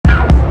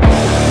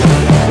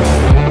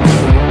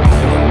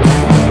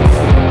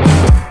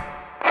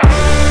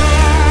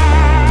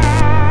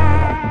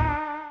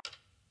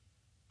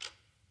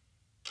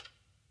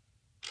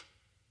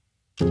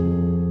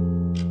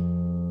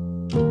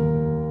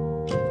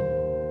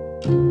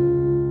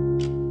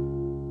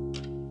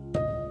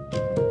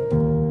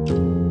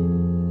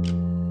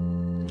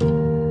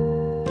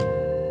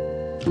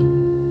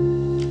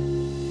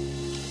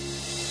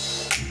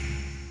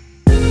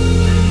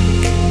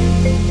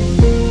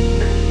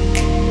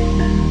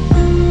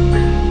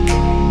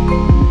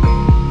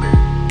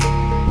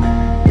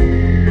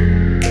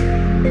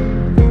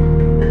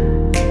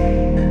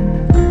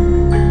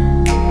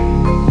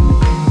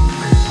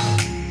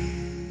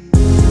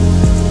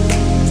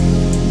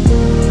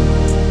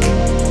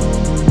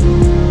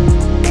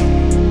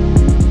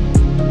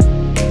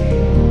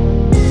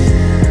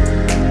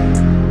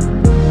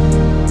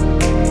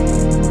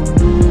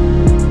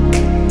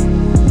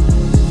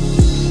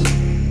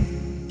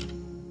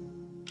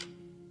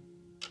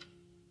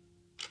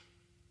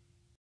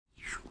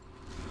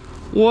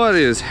What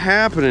is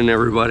happening,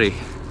 everybody?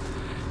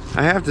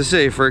 I have to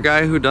say, for a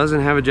guy who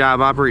doesn't have a job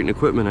operating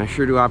equipment, I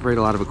sure do operate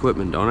a lot of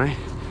equipment, don't I?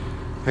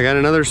 I got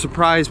another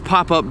surprise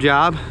pop-up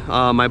job.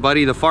 My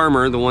buddy, the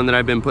farmer, the one that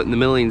I've been putting the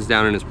millings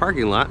down in his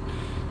parking lot,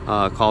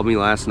 called me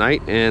last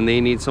night, and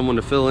they need someone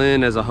to fill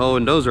in as a hoe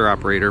and dozer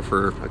operator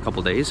for a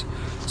couple days.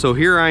 So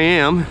here I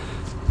am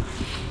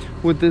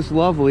with this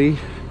lovely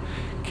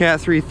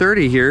Cat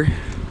 330 here.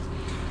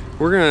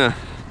 We're gonna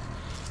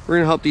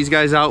help these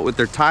guys out with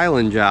their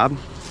tiling job,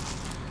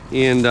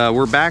 and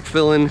we're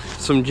backfilling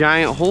some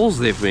giant holes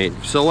they've made.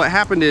 So what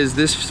happened is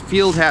this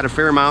field had a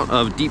fair amount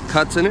of deep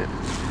cuts in it.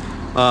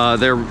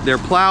 Their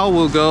plow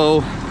will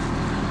go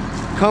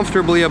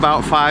comfortably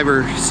about 5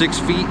 or 6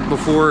 feet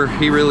before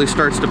he really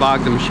starts to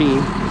bog the machine,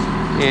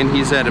 and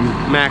he's at a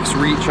max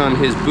reach on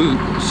his boot.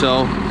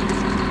 So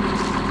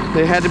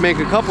they had to make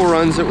a couple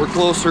runs that were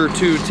closer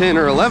to 10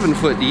 or 11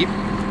 foot deep,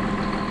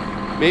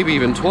 maybe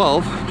even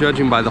 12,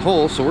 judging by the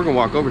hole. So we're gonna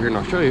walk over here and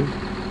I'll show you.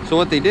 So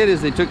what they did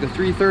is they took the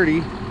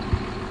 330,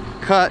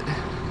 cut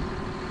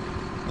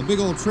a big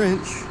old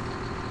trench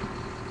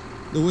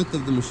the width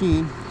of the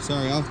machine.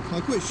 Sorry, I'll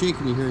quit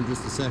shaking you here in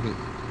just a second.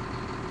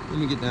 Let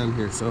me get down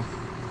here so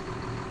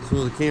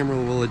the camera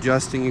will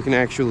adjust and you can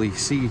actually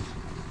see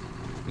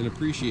and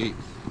appreciate.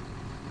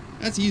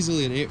 That's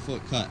easily an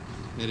 8-foot cut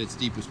at its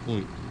deepest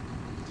point.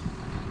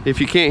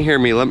 If you can't hear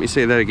me, let me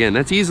say that again.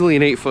 That's easily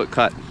an 8-foot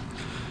cut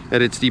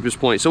at its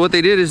deepest point. So what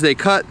they did is they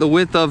cut the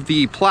width of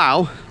the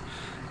plow,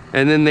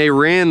 and then they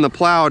ran the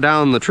plow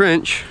down the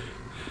trench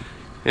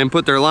and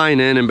put their line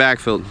in and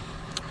backfilled.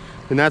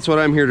 And that's what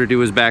I'm here to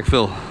do, is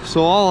backfill.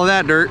 So all of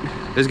that dirt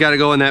has got to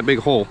go in that big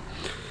hole.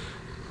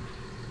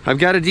 I've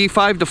got a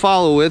D5 to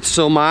follow with,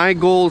 so my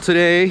goal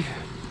today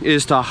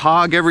is to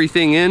hog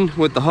everything in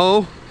with the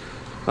hoe.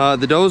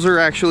 The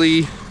dozer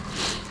actually,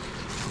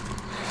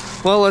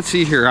 well, let's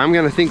see here. I'm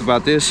gonna think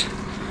about this.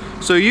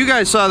 So you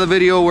guys saw the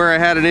video where I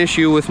had an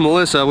issue with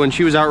Melissa when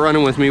she was out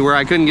running with me, where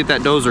I couldn't get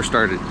that dozer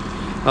started.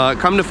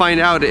 Come to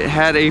find out, it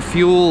had a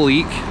fuel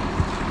leak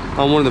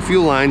on one of the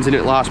fuel lines and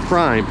it lost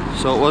prime.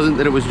 So it wasn't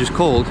that it was just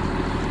cold.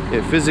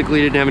 It physically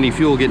didn't have any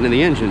fuel getting to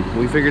the engine.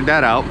 We figured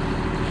that out.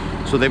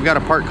 So they've got a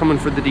part coming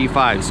for the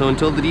D5. So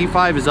until the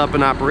D5 is up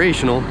and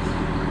operational,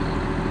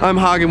 I'm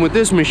hogging with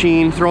this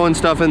machine, throwing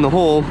stuff in the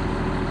hole.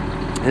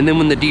 And then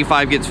when the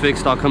D5 gets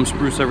fixed, I'll come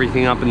spruce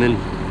everything up and then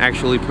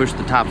actually push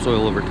the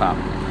topsoil over top.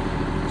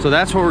 So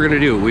that's what we're gonna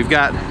do. We've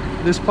got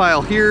this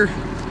pile here.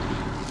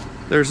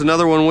 There's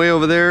another one way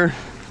over there.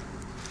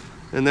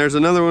 And there's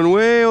another one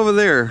way over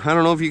there. I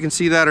don't know if you can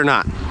see that or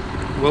not.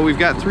 Well, we've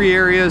got 3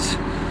 areas.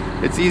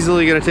 It's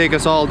easily gonna take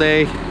us all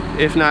day,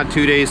 if not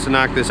 2 days, to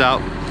knock this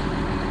out.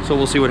 So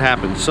we'll see what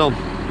happens. So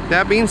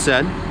that being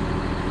said,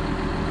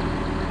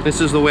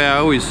 this is the way I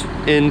always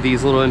end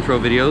these little intro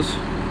videos.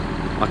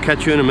 I'll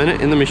catch you in a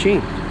minute in the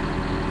machine.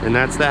 And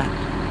that's that.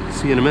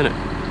 See you in a minute.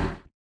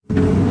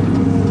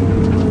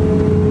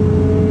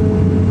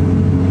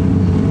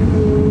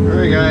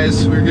 Alright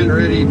guys, we're getting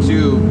ready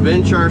to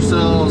bench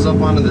ourselves up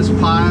onto this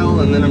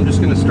pile, and then I'm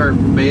just gonna start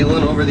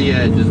bailing over the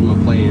edge is my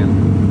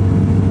plan.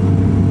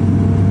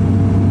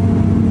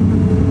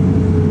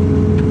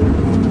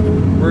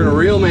 We're in a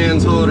real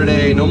man's hoe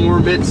today, no more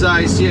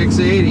mid-size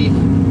CX80.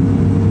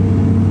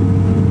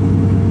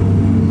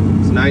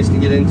 It's nice to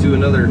get into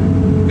another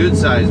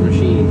good-sized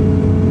machine.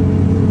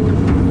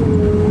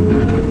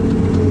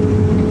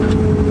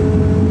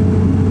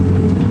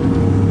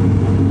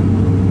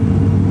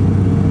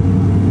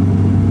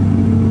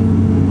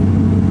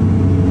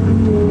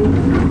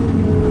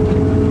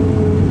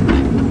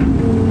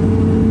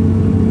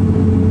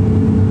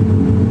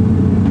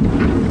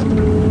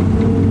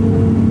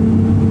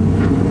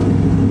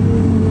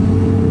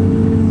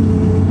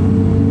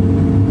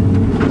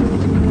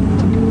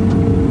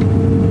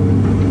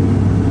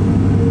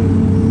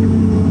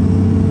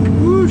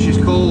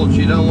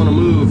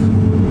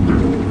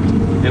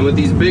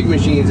 Big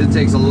machines, it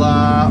takes a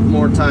lot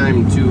more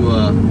time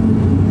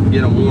to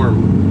get them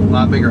warm. A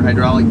lot bigger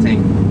hydraulic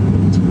tank.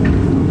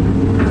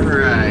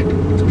 Alright,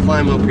 let's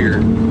climb up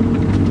here.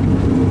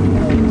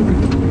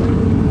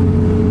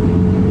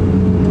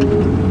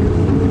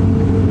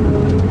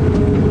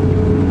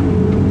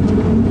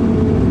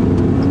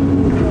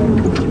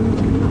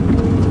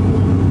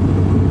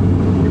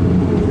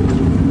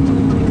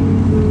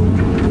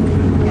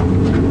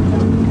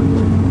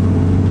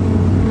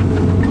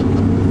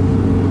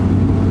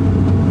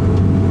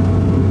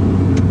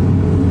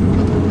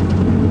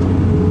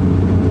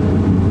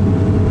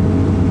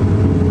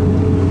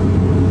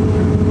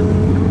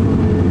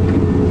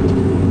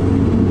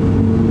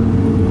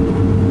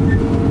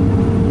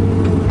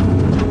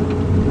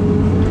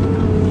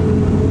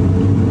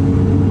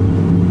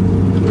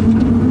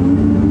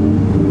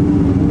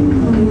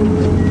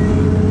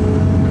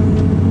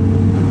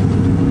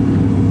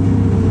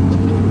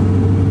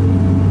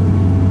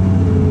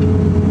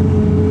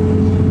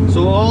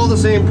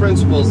 Same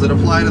principles that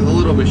apply to the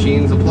little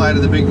machines apply to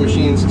the big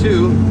machines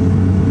too.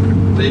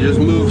 They just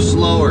move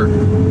slower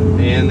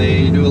and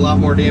they do a lot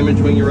more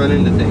damage when you run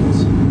into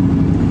things.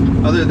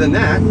 Other than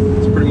that,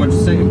 it's pretty much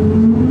the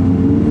same.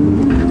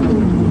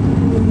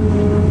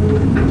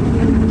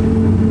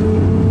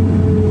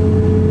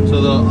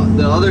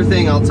 other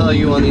thing I'll tell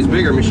you on these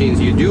bigger machines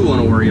you do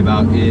want to worry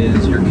about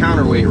is your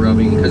counterweight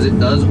rubbing, because it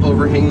does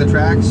overhang the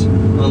tracks.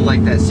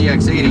 Unlike that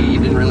CX80, you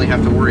didn't really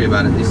have to worry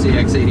about it. The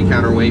CX80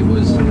 counterweight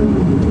was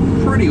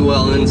pretty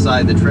well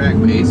inside the track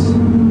base.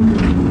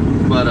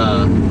 But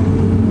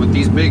with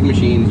these big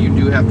machines, you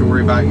do have to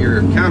worry about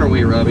your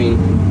counterweight rubbing,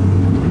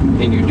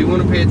 and you do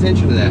want to pay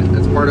attention to that.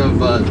 That's part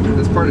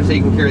of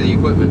taking care of the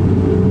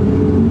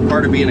equipment.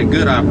 Part of being a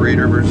good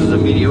operator versus a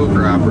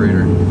mediocre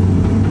operator.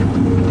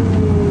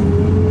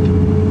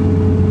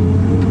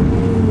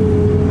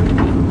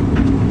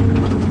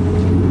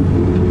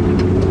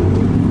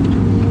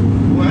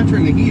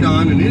 Turn the heat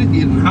on and it's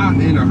getting hot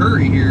in a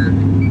hurry here.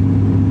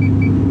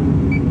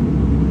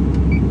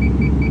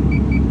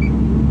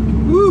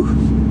 Woo!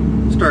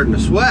 Starting to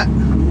sweat.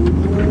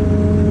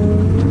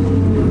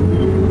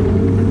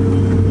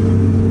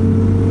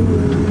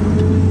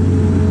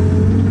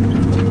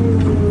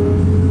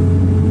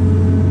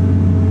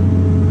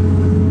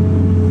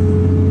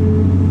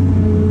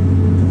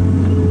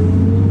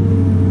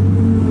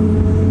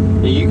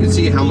 And you can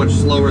see how much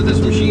slower this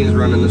machine is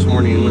running this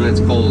morning when it's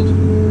cold.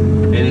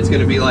 And it's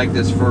going to be like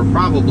this for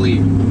probably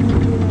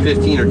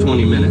 15 or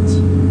 20 minutes.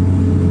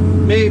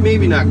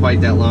 Maybe not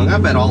quite that long. I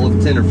bet all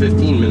of 10 or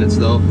 15 minutes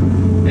though.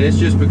 And it's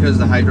just because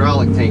the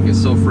hydraulic tank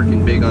is so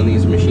freaking big on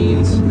these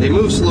machines. They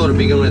move slow to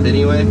begin with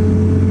anyway,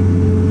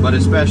 but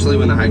especially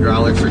when the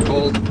hydraulics are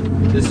cold.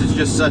 This is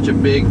just such a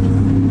big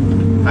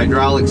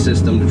hydraulic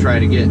system to try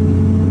to get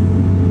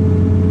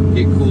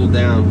cooled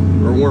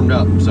down, or warmed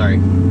up, sorry.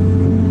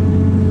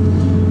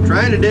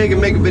 Trying to dig and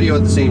make a video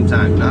at the same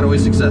time, not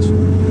always successful.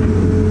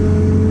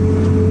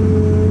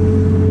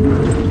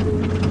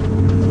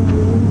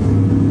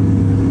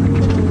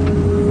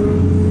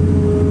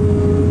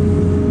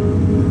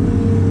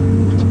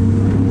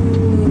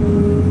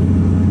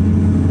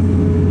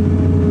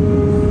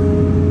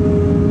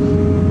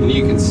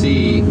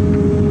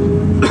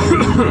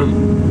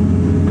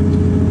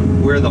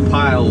 Where the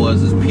pile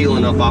was is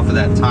peeling up off of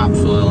that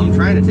topsoil. I'm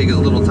trying to take as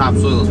little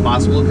topsoil as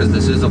possible because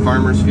this is a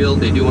farmer's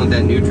field. They do want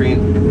that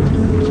nutrient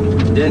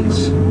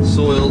dense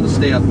soil to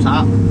stay up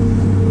top.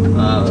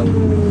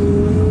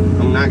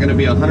 I'm not going to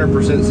be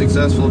 100%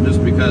 successful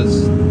just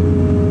because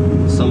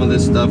some of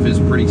this stuff is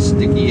pretty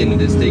sticky and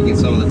it is taking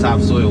some of the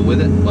topsoil with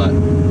it, but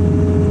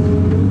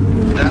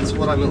that's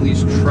what I'm at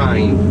least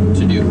trying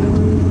to do.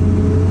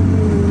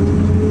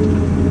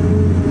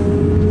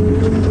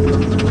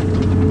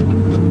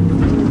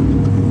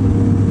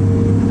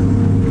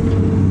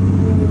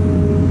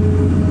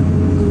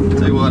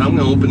 I'm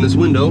going to open this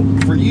window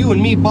for you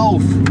and me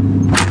both.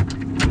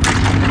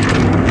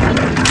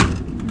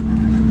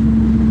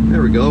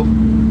 There we go.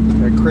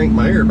 I crank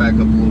my air back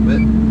up a little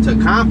bit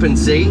to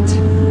compensate.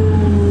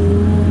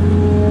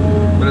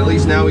 But at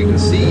least now we can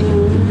see.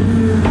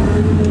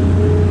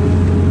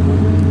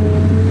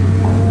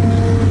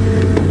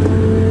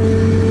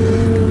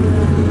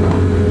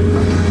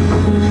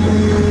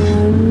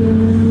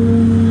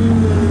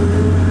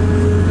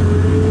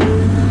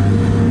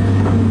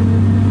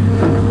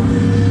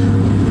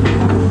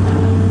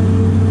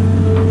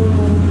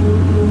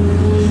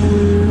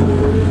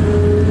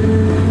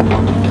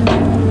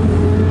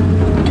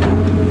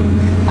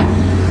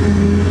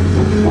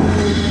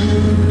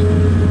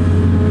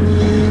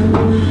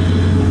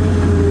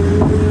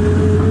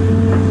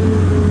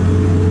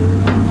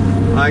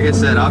 Like I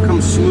said, I'll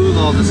come smooth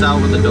all this out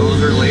with the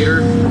dozer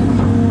later.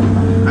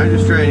 I'm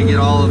just trying to get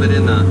all of it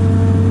in the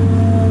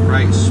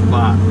right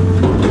spot.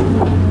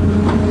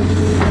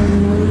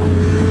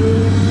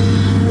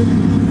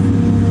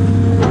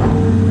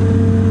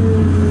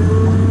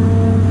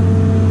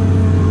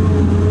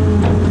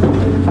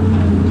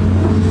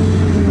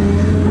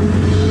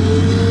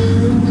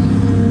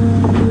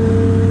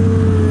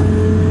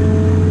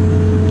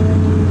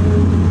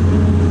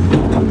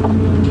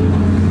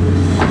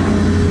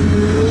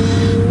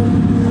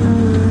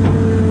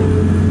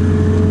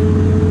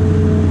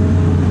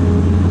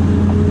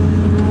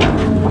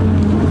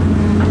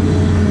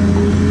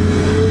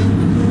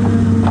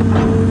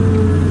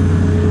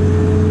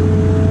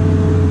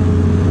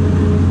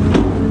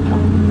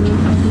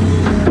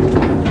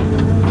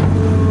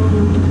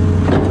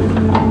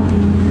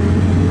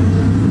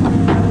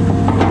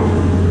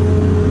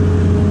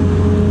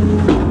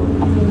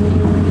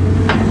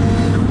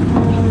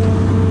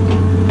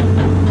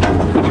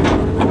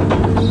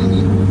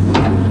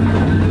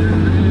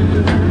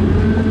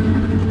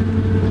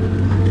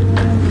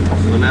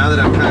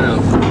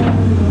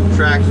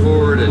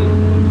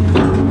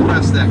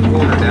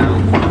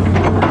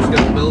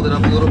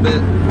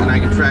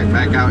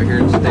 Back out here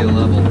and stay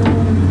level.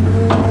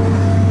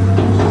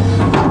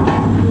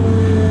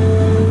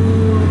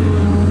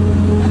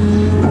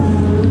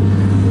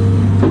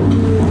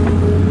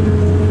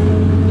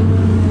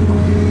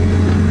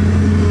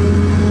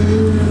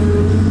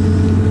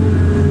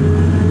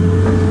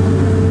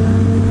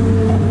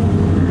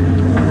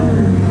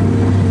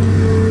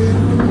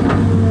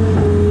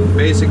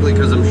 Basically,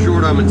 because I'm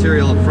short on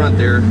material up front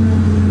there,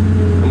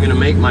 I'm going to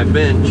make my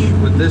bench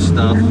with this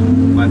stuff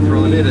by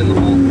throwing it in the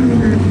hole.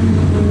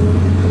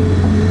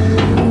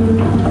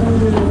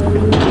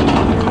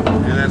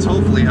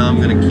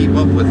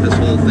 up with this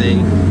whole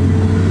thing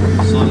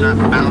so I'm not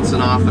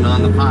bouncing off and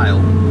on the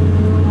pile.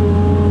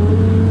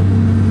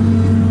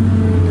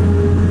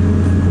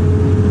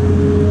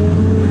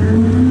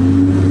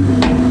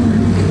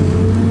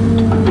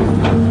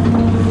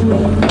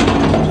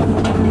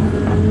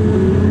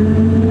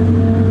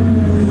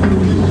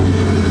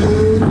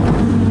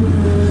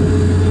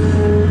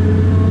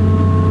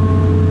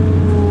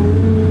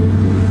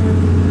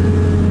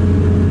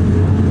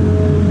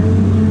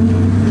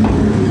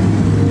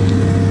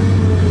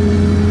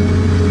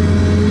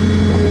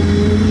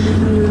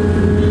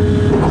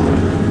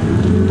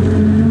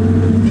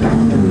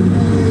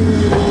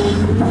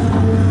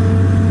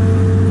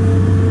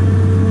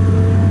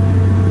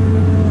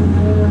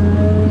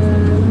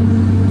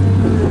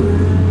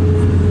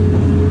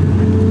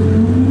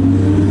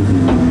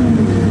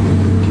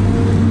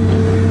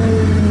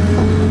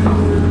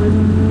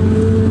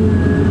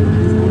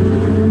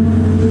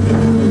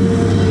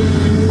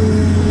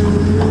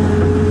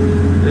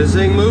 This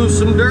thing moves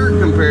some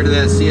dirt compared to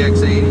that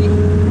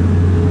CX-80.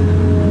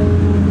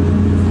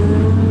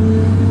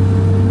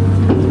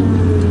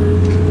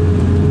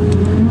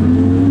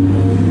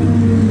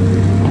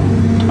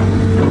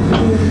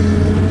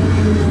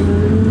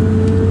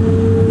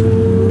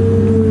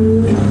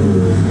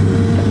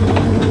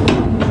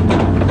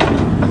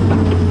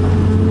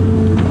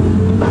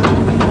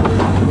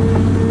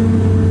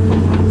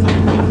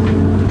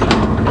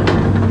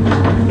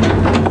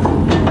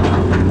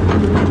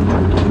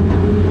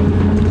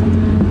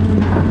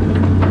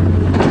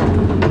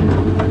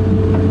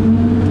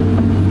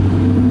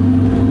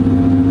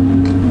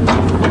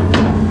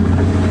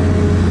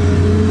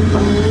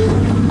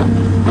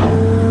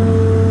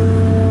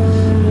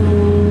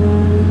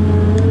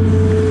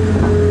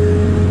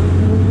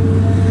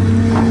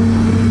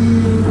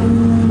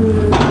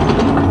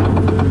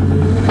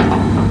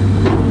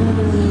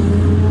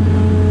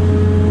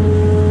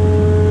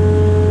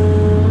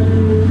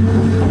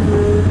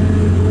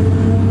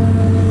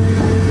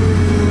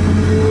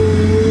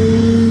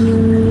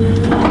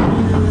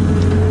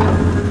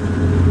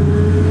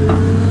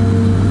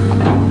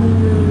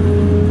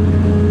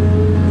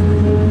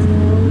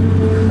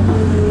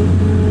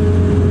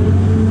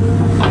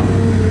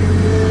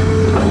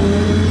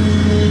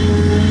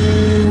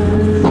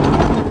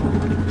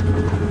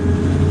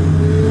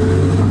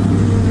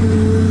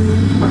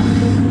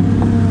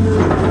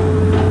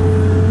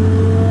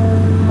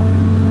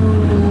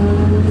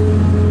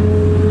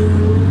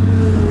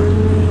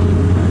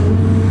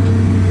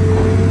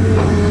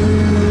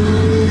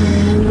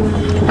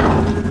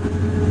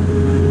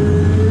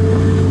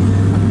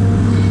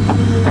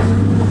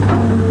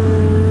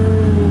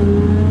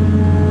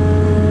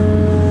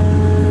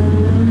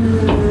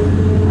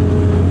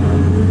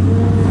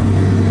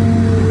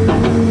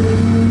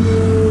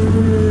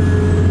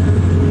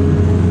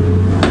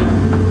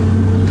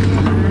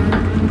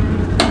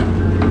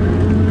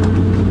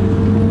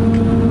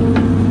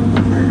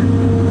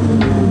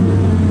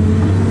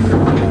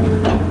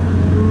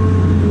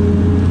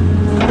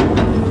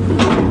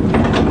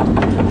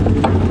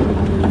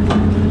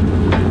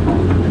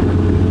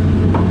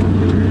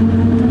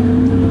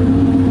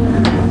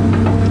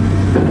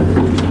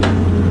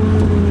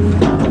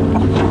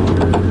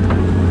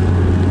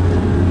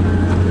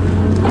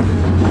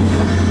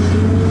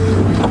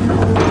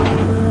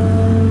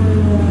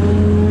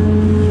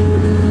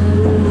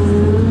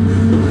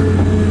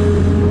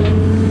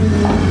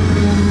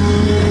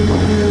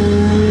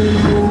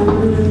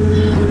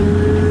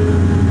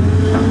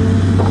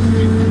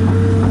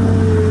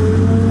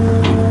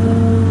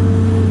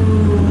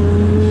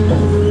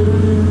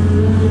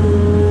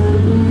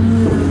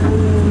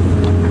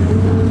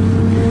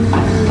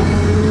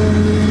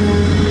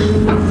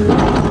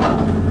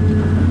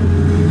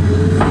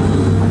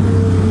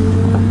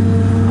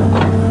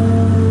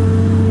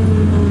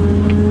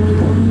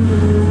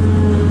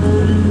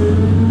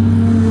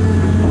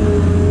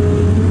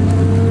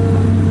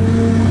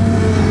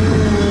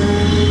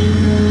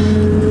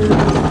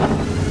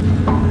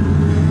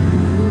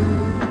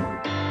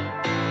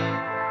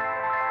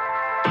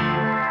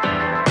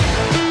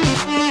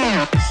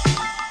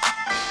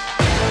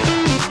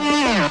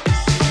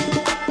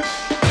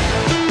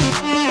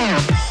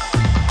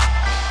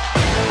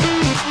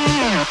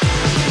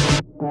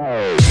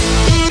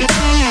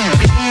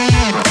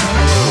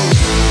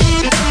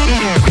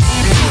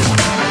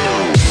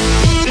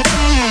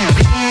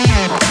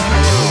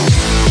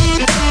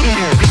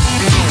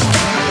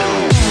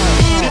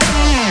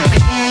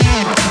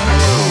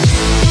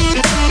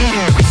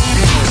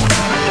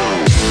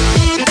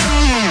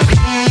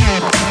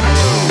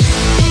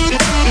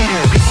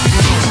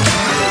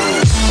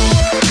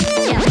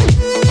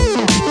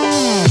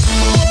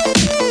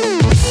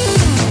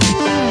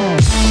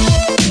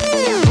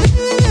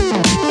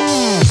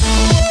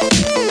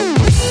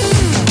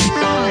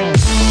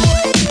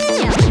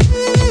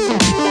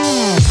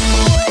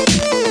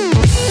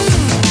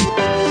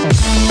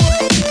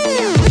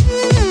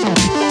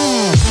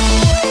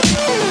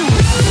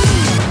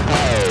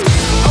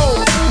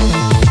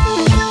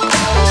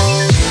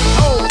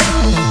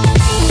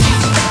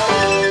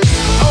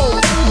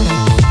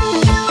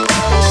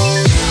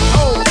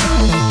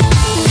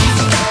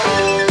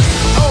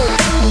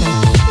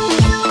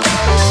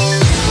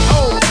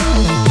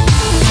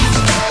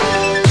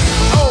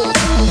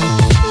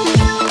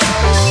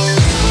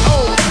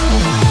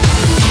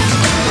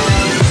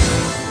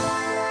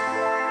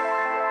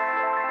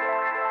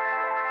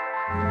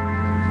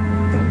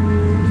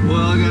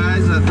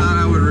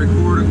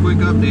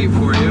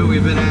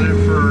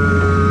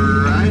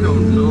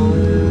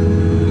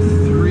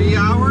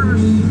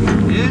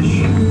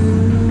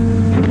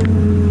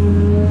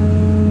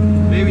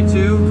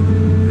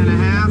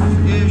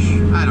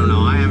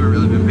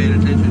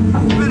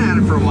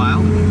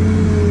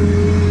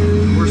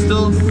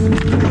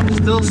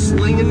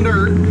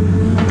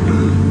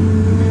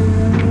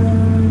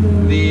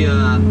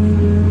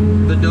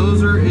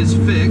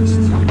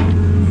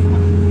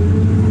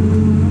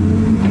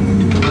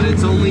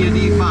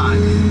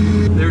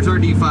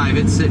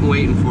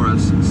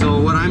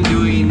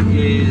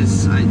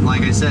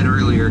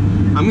 earlier,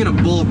 I'm gonna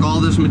bulk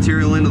all this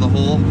material into the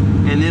hole,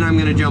 and then I'm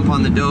gonna jump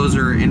on the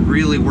dozer and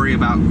really worry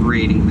about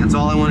grading. That's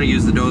all I wanna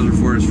use the dozer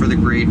for, is for the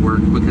grade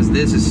work, because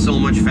this is so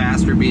much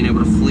faster being able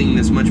to fling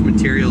this much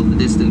material the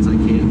distance I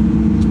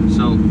can.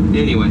 So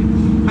anyway,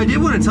 I did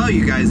want to tell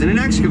you guys, in an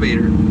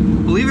excavator,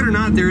 believe it or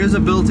not, there is a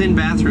built-in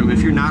bathroom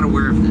if you're not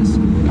aware of this.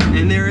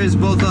 And there is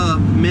both a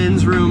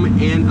men's room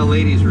and a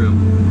ladies'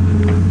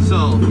 room.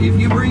 So if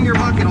you bring your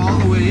bucket all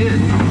the way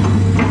in,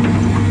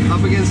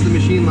 up against the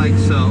machine like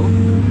so,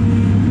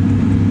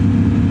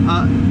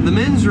 the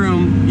men's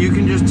room, you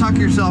can just tuck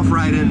yourself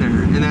right in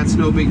there, and that's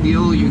no big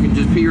deal. You can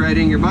just pee right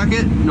in your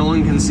bucket, no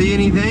one can see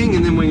anything,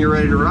 and then when you're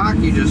ready to rock,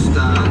 you just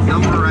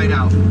dump it right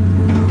out.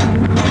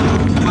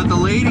 But the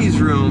ladies'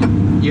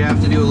 room, you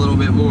have to do a little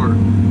bit more.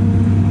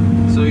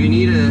 So you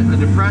need a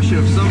depression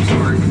of some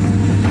sort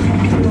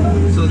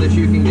so that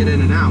you can get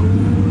in and out.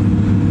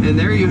 And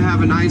there you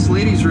have a nice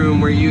ladies' room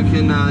where you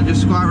can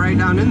just squat right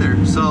down in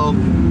there. So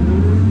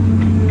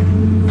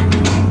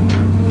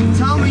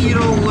tell me you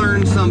don't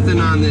learn something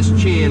on this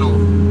channel.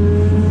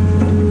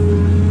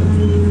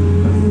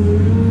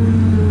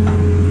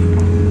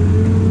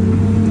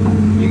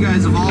 You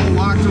guys have all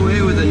walked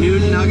away with a new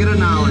nugget of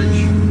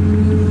knowledge.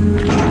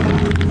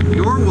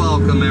 You're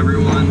welcome,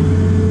 everyone.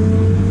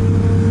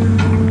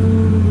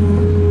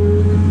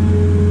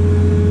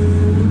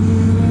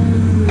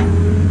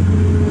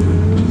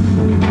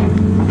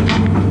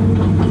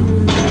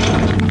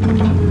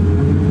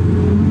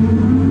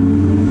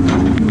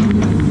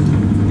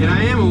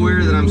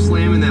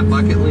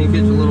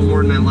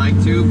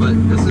 But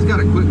this has got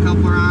a quick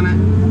coupler on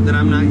it that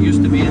I'm not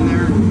used to being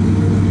there.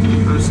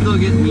 I'm still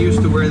getting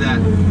used to where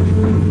that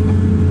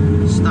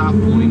stop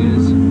point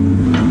is.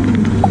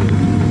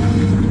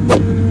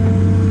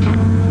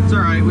 It's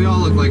alright, we all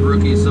look like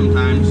rookies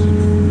sometimes.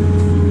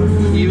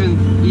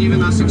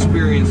 Even us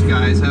experienced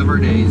guys have our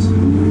days.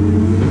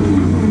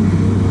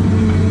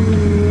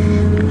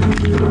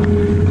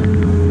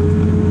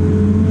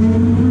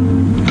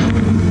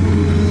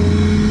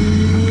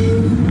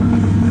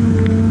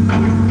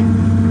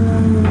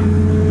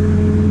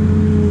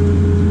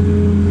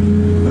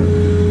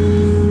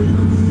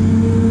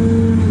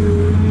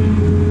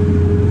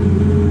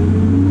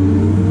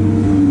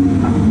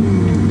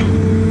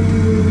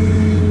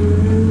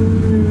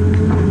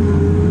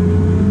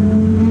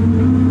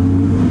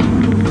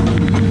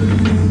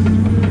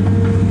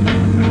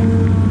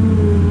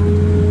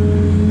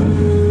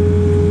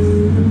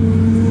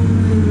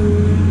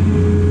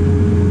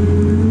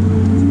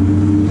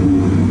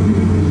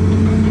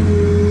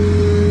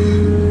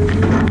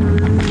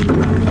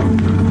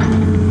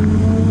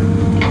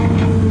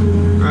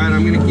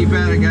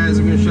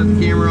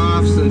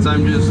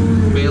 I'm just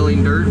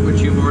baling dirt,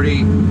 which you've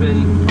already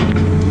been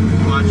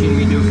watching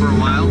me do for a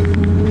while,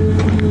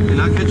 and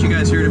I'll catch you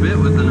guys here in a bit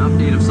with an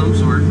update of some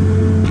sort.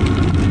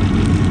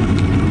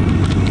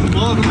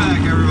 Welcome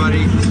back,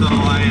 everybody. So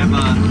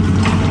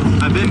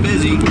I've been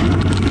busy.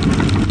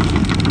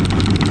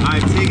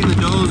 I've taken the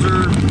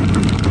dozer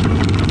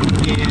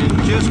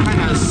and just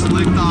kind of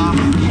slicked off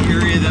the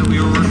area that we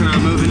were working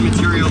on moving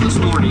material this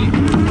morning,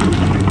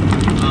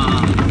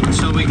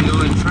 so we can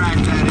go and track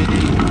that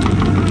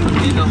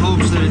in the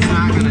hopes that it's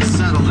not going to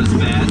settle as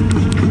bad.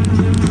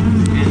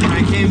 And then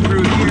I came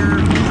through here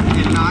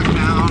and knocked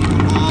down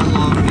all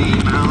of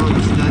the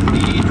mounds that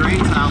the drain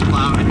tile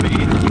plow had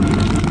made.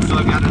 So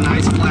I've got a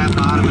nice flat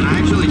bottom, and I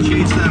actually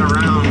chased that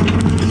around.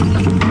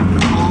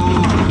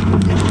 Oh,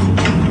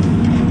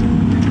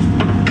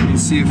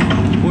 let's see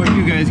what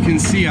you guys can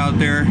see out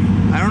there.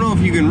 I don't know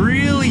if you can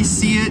really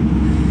see it.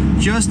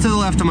 Just to the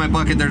left of my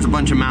bucket, there's a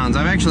bunch of mounds.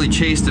 I've actually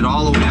chased it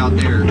all the way out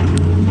there.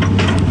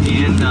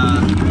 And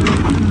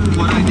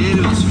what I did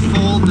was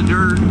fold the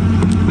dirt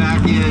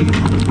back in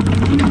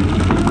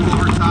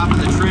over top of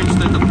the trench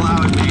that the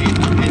plow had made,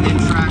 and then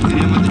tracked it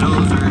in with the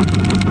dozer.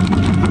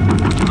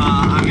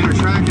 I'm going to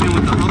track it in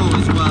with the hoe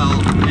as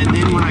well, and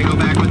then when I go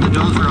back with the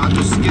dozer, I'll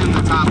just skim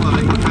the top of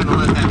it and kind of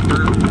let that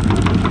dirt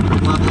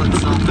level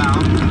itself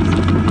out.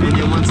 And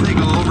then once they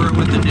go over it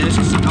with the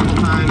discs a couple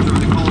times or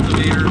the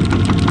cultivator,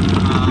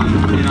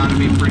 it ought to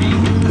be pretty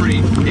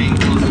dang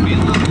close to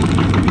being level.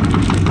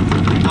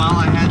 While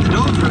I had the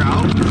dozer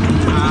out,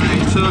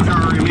 I took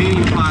our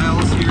remaining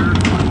piles here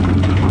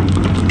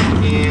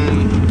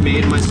and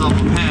made myself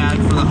a pad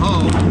for the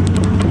hoe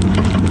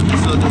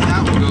so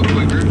that would go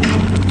quicker.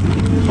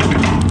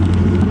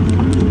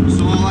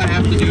 So all I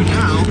have to do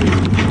now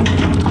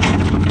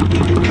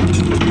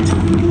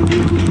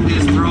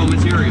is throw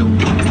material.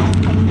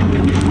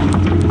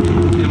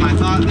 And my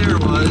thought there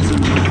was,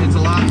 it's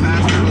a lot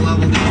faster to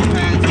level these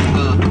pads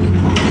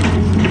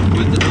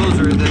with the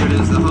dozer than it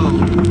is the hoe.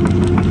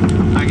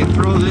 I can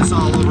throw this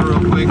all over real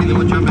quick, and then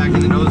we'll jump back in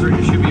the dozer, and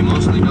it should be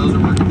mostly dozer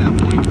work at that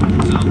point.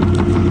 So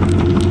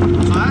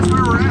that's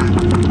where we're at.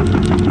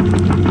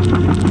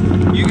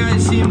 You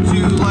guys seem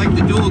to like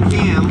the dual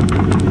cam,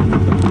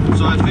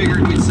 so I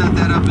figured we'd set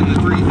that up in the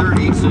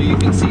 330 so you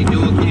can see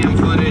dual cam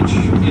footage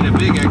in a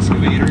big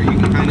excavator. You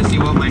can kind of see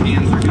what my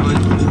hands are doing.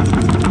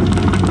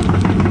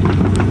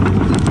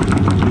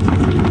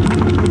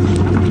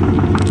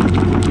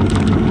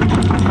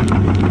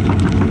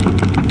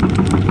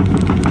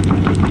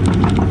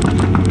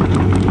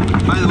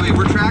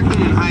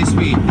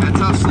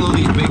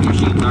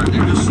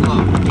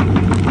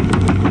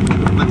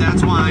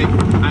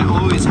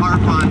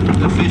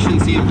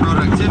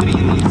 productivity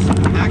in these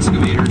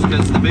excavators,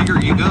 because the bigger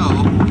you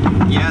go,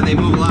 yeah, they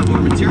move a lot more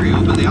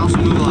material, but they also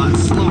move a lot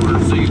slower,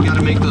 so you've got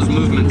to make those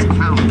movements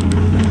count.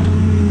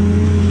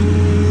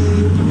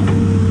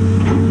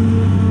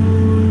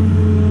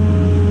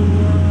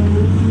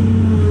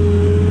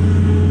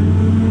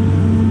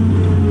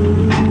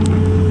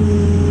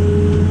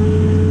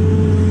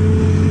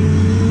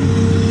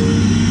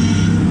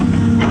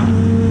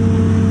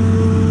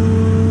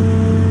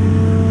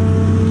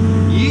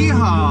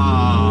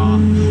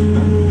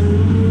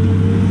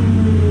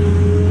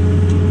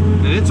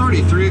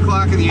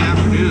 In the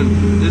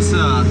afternoon.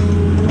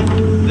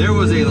 There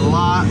was a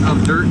lot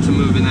of dirt to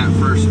move in that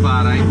first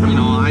spot.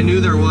 I knew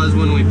there was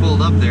when we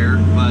pulled up there,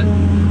 but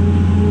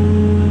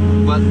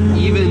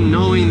even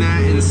knowing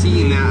that and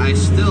seeing that, I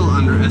still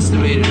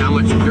underestimated how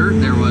much dirt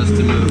there was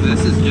to move.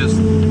 This is just,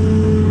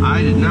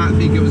 I did not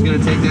think it was going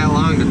to take that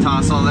long to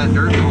toss all that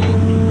dirt in the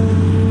hole.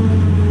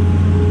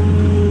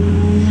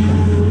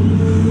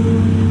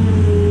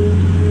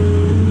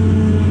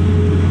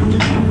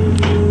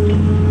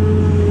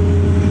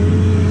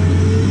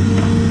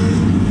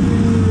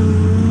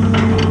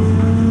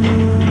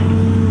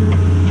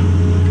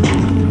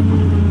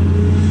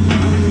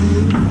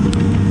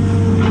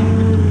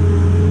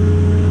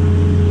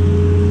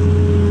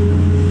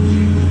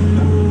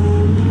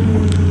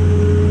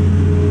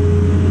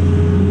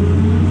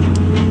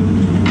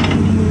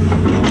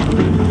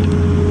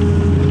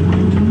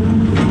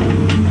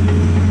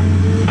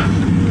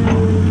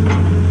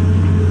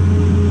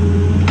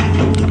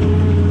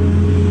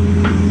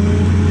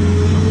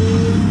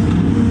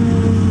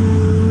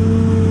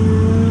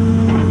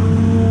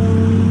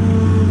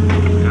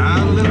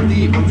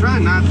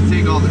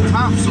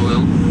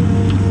 Topsoil.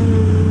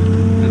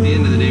 At the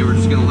end of the day, we're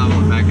just going to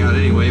level it back out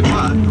anyway,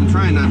 but I'm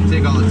trying not to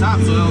take all the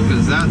topsoil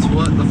because that's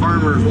what the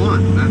farmers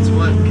want. That's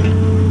what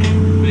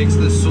makes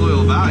this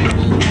soil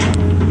valuable.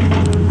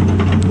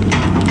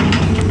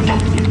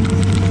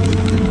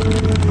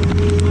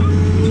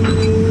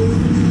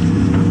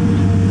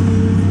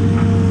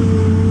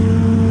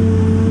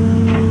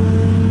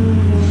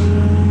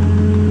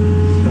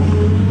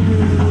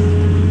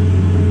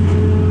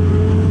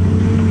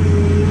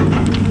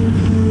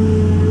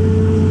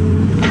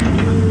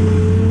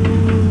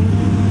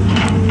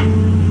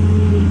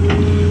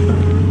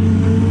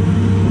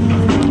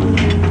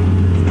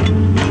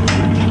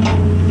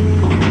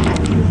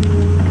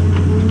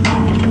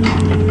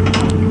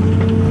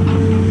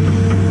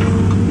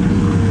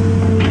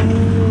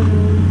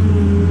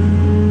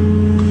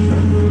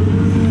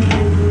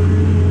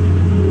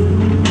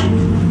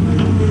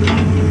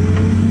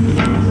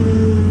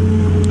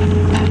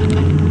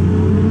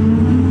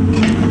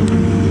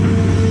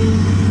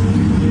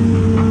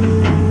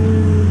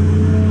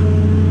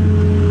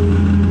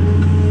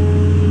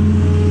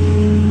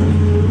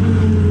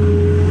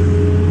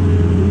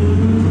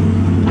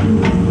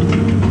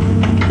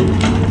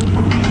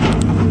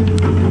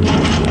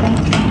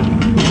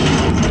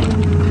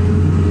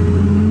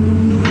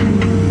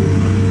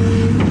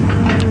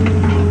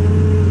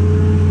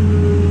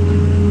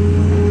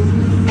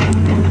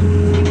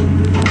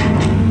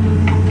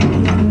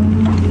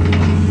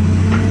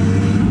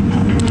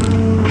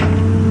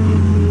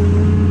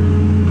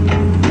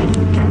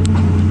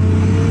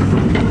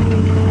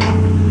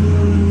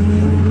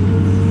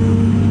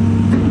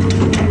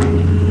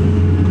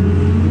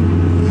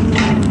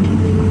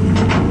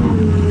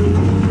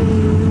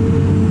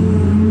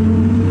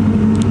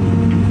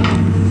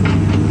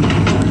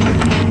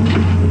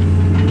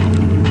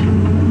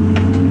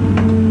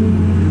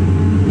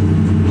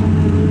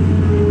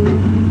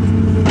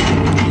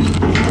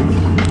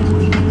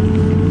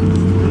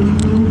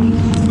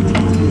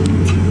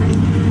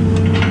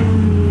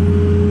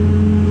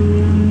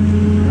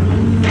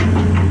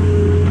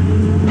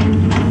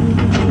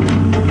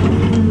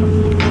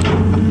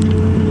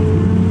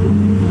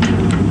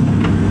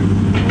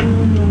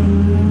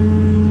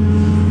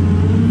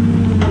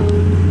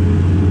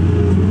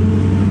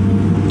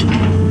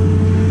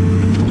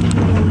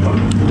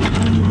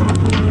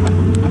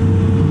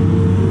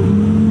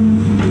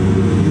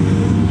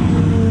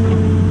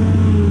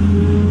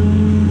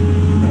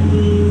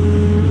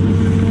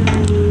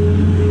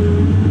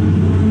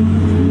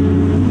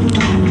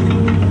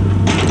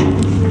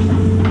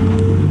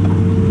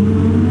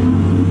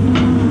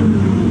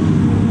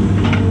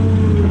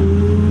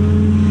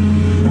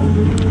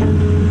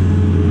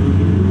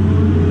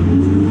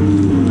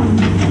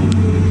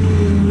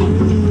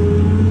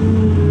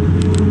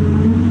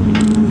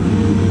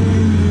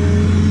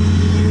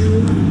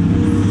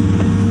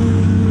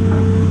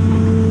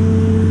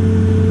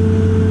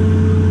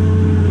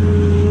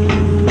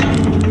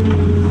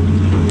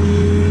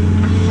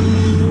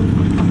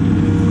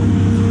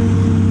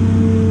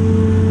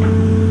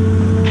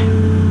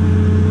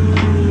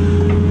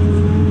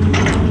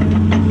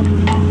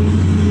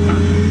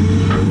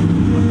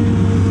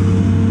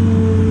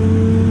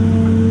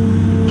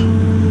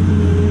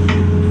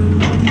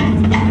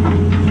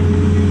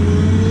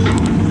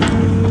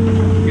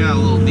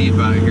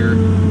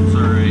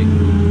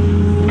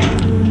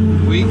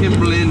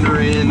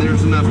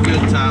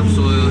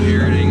 topsoil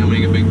here, it ain't gonna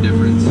make a big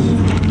difference.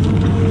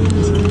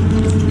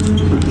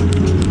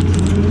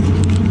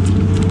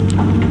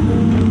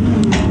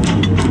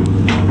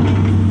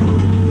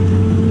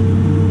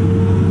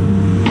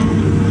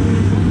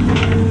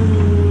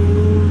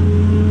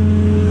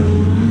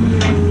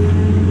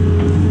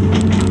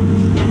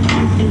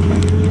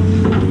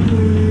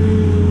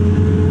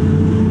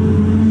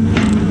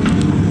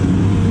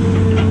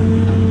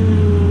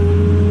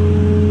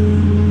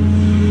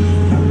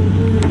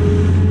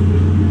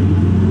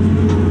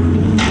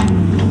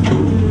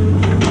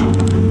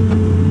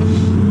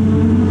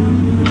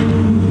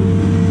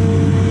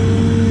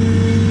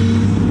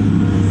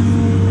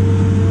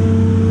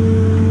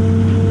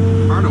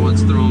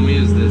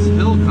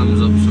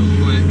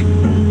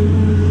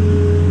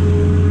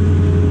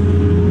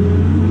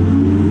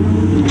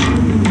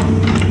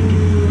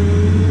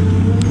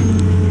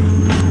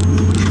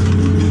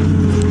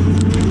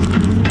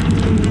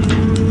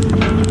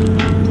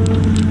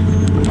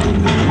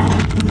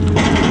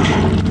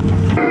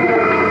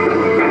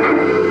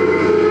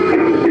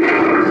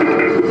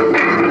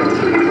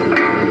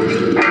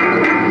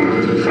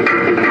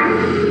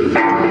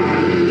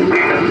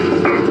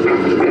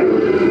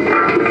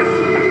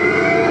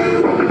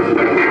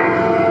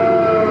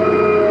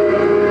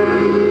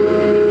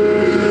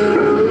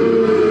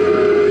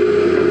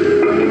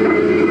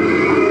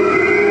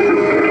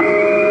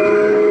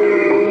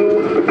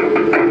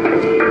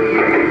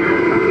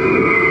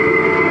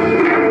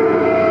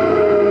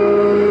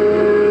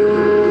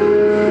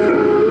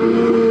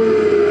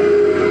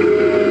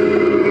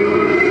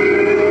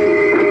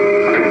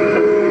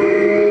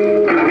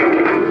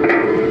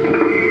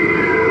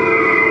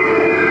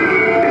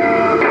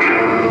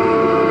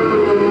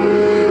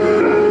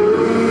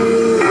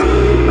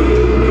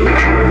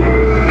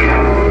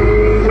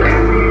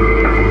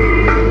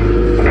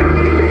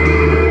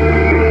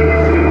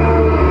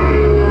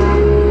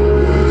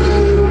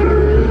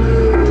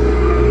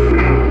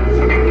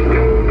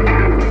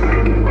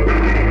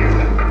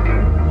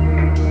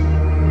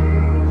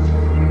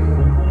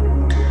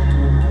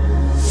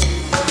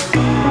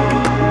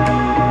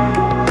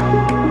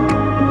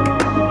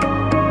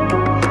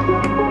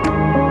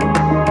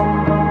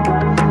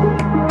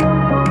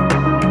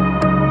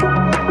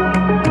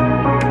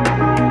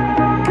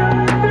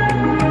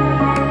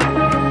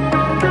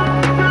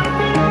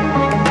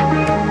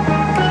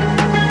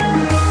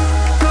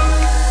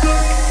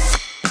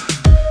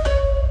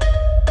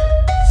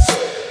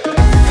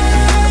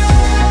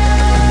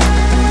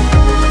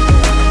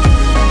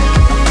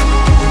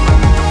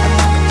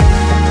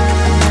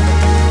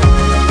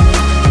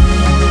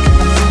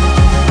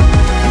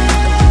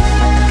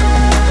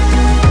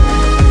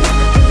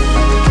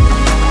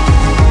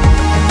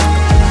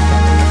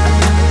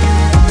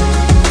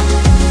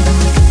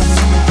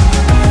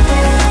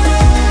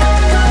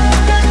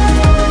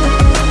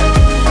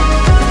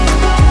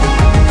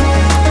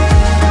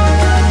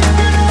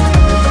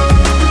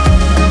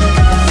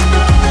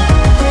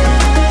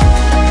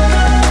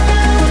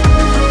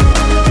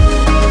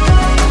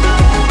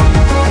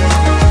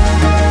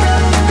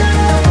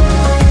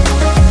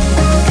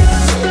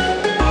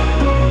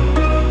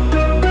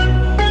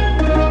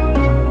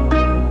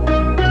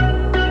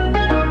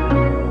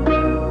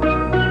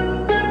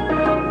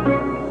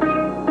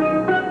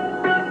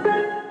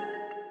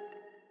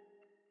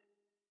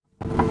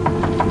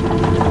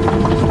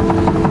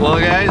 Well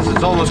guys,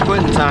 it's almost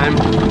quitting time.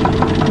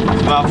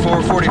 It's about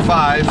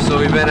 4:45, so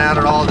we've been at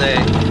it all day.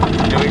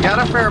 And we got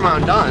a fair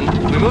amount done.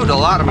 We moved a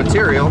lot of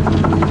material,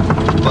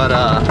 but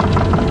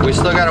we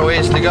still got a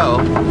ways to go.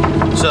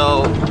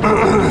 So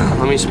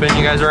let me spin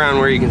you guys around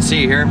where you can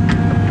see here.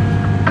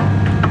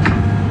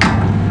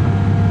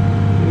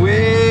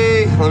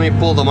 Let me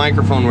pull the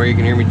microphone where you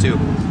can hear me too.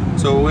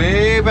 So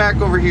way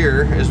back over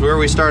here is where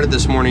we started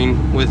this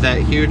morning with that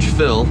huge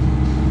fill.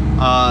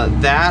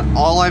 That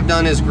all I've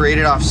done is grade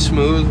it off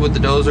smooth with the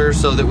dozer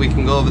so that we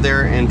can go over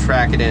there and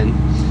track it in.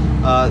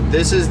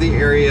 This is the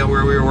area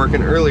where we were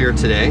working earlier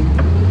today.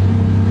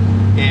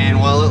 And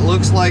while it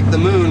looks like the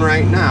moon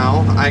right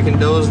now, I can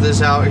doze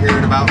this out here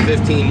in about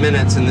 15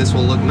 minutes and this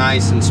will look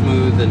nice and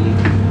smooth and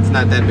it's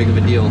not that big of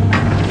a deal.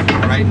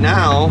 Right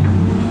now,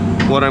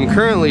 what I'm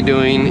currently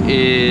doing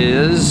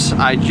is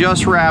I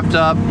just wrapped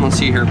up, let's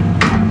see here,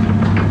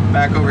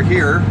 back over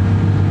here.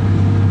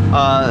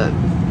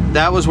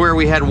 That was where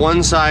we had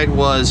one side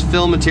was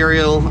fill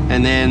material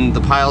and then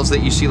the piles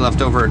that you see left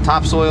over are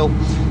topsoil.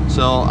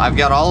 So I've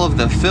got all of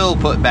the fill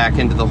put back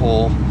into the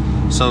hole.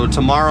 So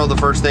tomorrow the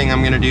first thing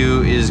I'm gonna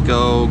do is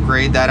go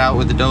grade that out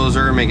with the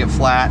dozer, make it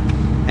flat,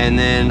 and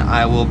then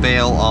I will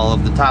bale all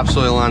of the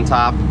topsoil on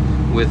top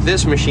with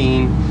this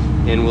machine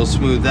and we'll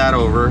smooth that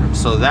over.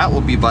 So that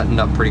will be buttoned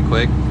up pretty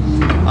quick.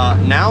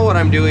 Now what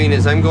I'm doing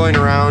is I'm going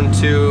around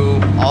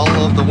to all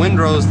of the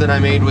windrows that I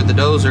made with the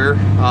dozer.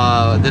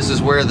 This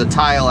is where the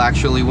tile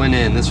actually went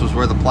in. This was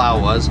where the plow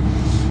was.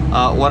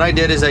 What I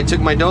did is I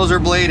took my dozer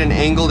blade and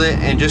angled it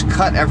and just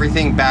cut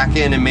everything back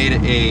in and made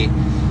it a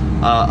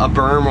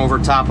berm over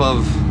top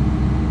of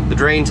the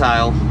drain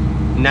tile.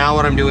 Now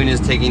what I'm doing is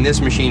taking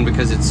this machine,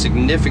 because it's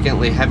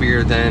significantly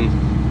heavier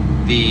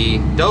than the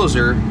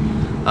dozer.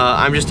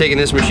 I'm just taking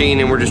this machine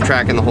and we're just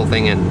tracking the whole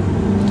thing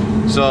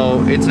in.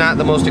 So it's not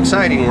the most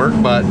exciting work,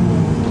 but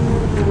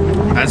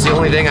that's the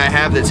only thing I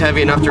have that's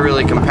heavy enough to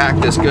really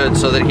compact this good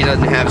so that he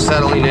doesn't have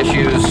settling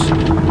issues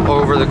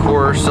over the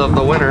course of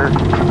the winter.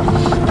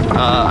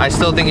 I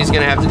still think he's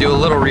going to have to do a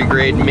little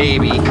regrade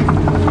maybe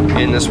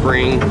in the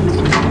spring.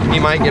 He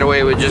might get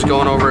away with just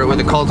going over it with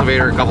a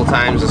cultivator a couple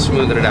times and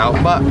smoothing it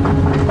out, but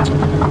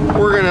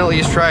we're going to at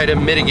least try to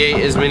mitigate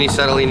as many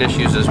settling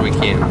issues as we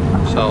can.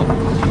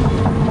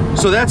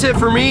 So that's it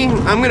for me.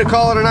 I'm going to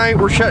call it a night.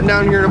 We're shutting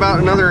down here in about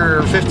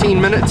another 15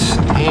 minutes,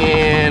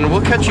 and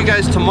we'll catch you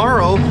guys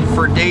tomorrow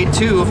for day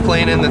 2 of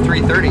playing in the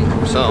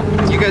 330. So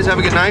you guys have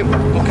a good night.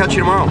 We'll catch you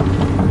tomorrow.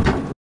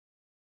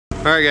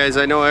 Alright guys,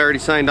 I know I already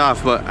signed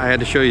off, but I had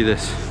to show you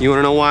this. You want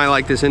to know why I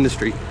like this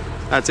industry?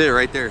 That's it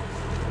right there.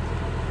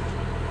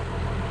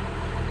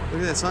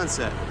 Look at that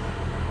sunset.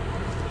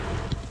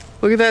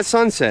 Look at that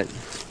sunset.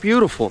 It's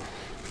beautiful.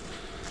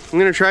 I'm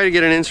going to try to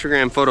get an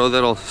Instagram photo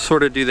that'll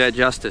sort of do that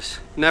justice.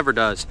 Never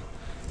does,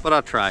 but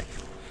I'll try.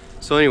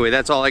 So anyway,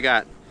 that's all I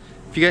got.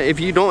 If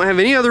you don't have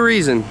any other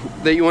reason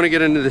that you want to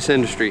get into this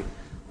industry,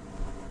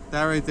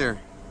 that right there.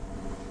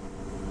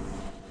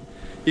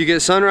 You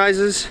get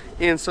sunrises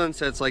and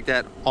sunsets like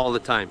that all the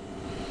time.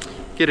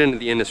 Get into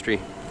the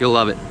industry. You'll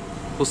love it.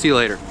 We'll see you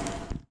later.